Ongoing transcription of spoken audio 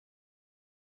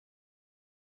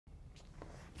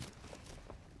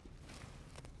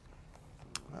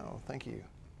thank you.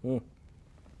 Mm.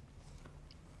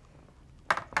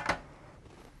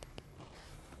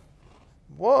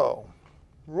 Whoa,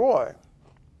 Roy,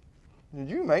 did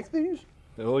you make these?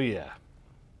 Oh yeah.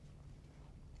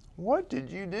 What did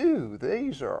you do?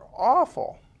 These are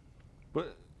awful.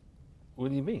 What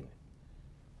do you mean?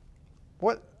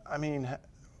 What, I mean,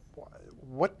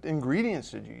 what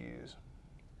ingredients did you use?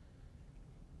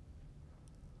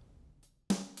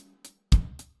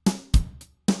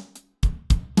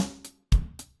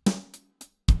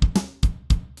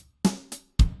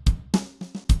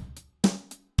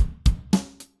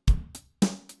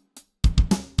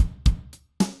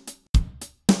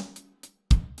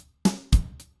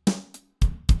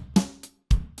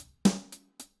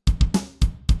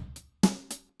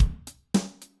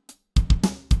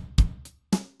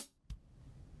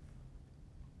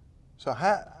 So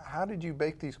how did you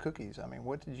bake these cookies? I mean,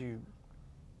 what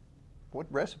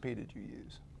recipe did you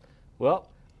use? Well,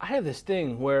 I have this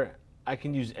thing where I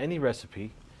can use any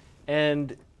recipe,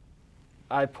 and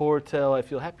I pour till I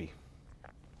feel happy.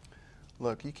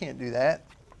 Look, you can't do that.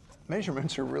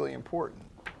 Measurements are really important.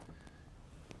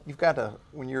 You've got to,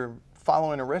 when you're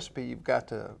following a recipe, you've got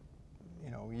to,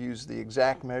 you know, use the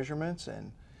exact measurements,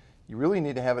 and you really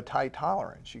need to have a tight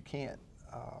tolerance. You can't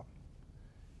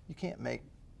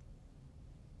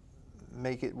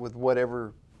make it with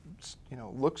whatever, you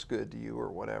know, looks good to you or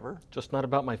whatever. Just not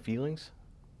about my feelings?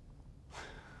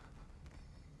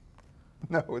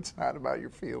 No, it's not about your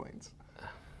feelings.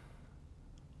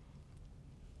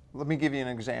 Let me give you an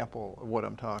example of what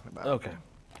I'm talking about. Okay.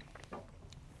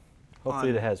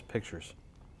 Hopefully it has pictures.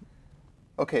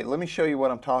 Okay, let me show you what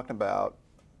I'm talking about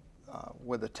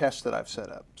with a test that I've set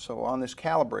up. So on this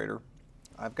calibrator,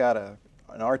 I've got an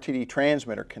RTD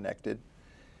transmitter connected.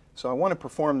 So I want to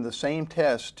perform the same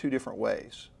test two different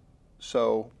ways.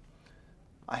 So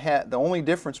the only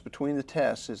difference between the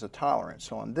tests is a tolerance.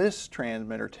 So on this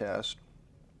transmitter test,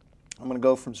 I'm going to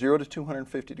go from 0 to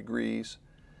 250 degrees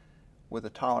with a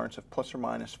tolerance of plus or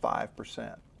minus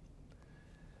 5%.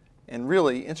 And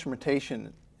really,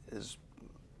 instrumentation is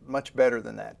much better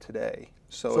than that today.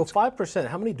 So 5%,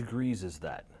 how many degrees is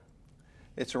that?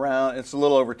 It's a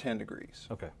little over 10 degrees.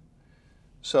 Okay.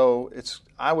 So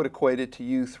I would equate it to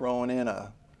you throwing in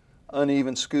a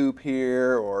uneven scoop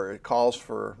here, or it calls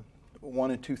for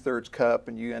 1 2/3 cup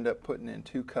and you end up putting in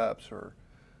 2 cups or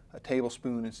a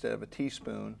tablespoon instead of a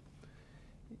teaspoon.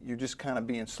 You're just kind of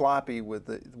being sloppy with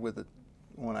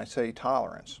when I say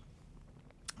tolerance.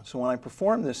 So when I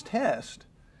perform this test,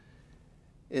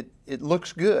 it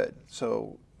looks good.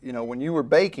 So, you know, when you were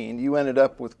baking, you ended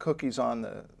up with cookies on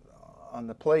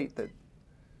the plate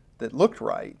that looked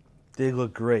right. They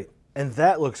look great. And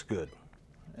that looks good.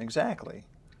 Exactly.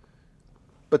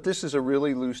 But this is a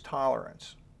really loose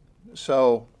tolerance.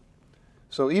 So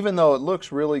even though it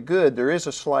looks really good, there is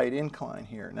a slight incline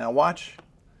here. Now watch,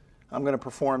 I'm going to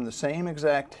perform the same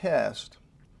exact test,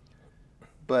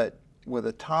 but with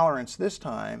a tolerance this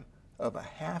time of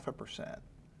 0.5%.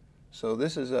 So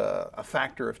this is a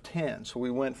factor of 10. So we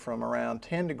went from around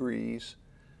 10 degrees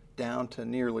down to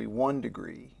nearly 1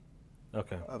 degree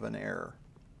of an error.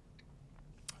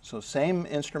 So same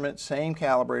instrument, same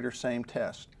calibrator, same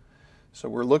test. So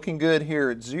we're looking good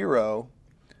here at 0,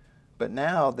 but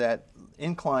now that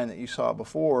incline that you saw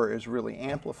before is really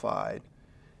amplified.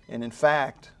 And in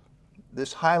fact,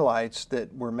 this highlights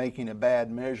that we're making a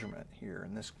bad measurement here,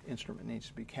 and this instrument needs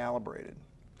to be calibrated.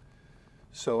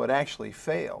 So it actually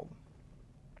failed.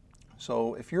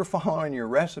 So if you're following your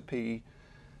recipe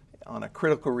on a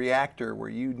critical reactor where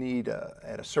you need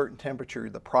at a certain temperature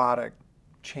the product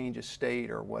changes state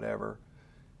or whatever,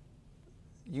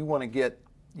 you want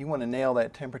to nail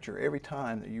that temperature every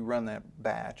time that you run that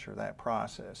batch or that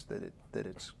process, that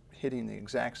it's hitting the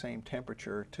exact same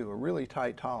temperature to a really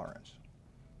tight tolerance.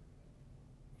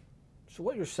 So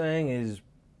what you're saying is,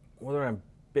 whether I'm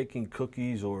baking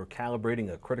cookies or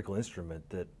calibrating a critical instrument,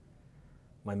 that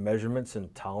my measurements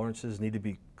and tolerances need to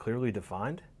be clearly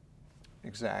defined?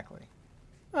 Exactly.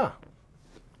 Ah.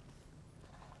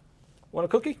 Want a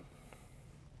cookie?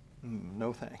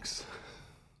 No thanks.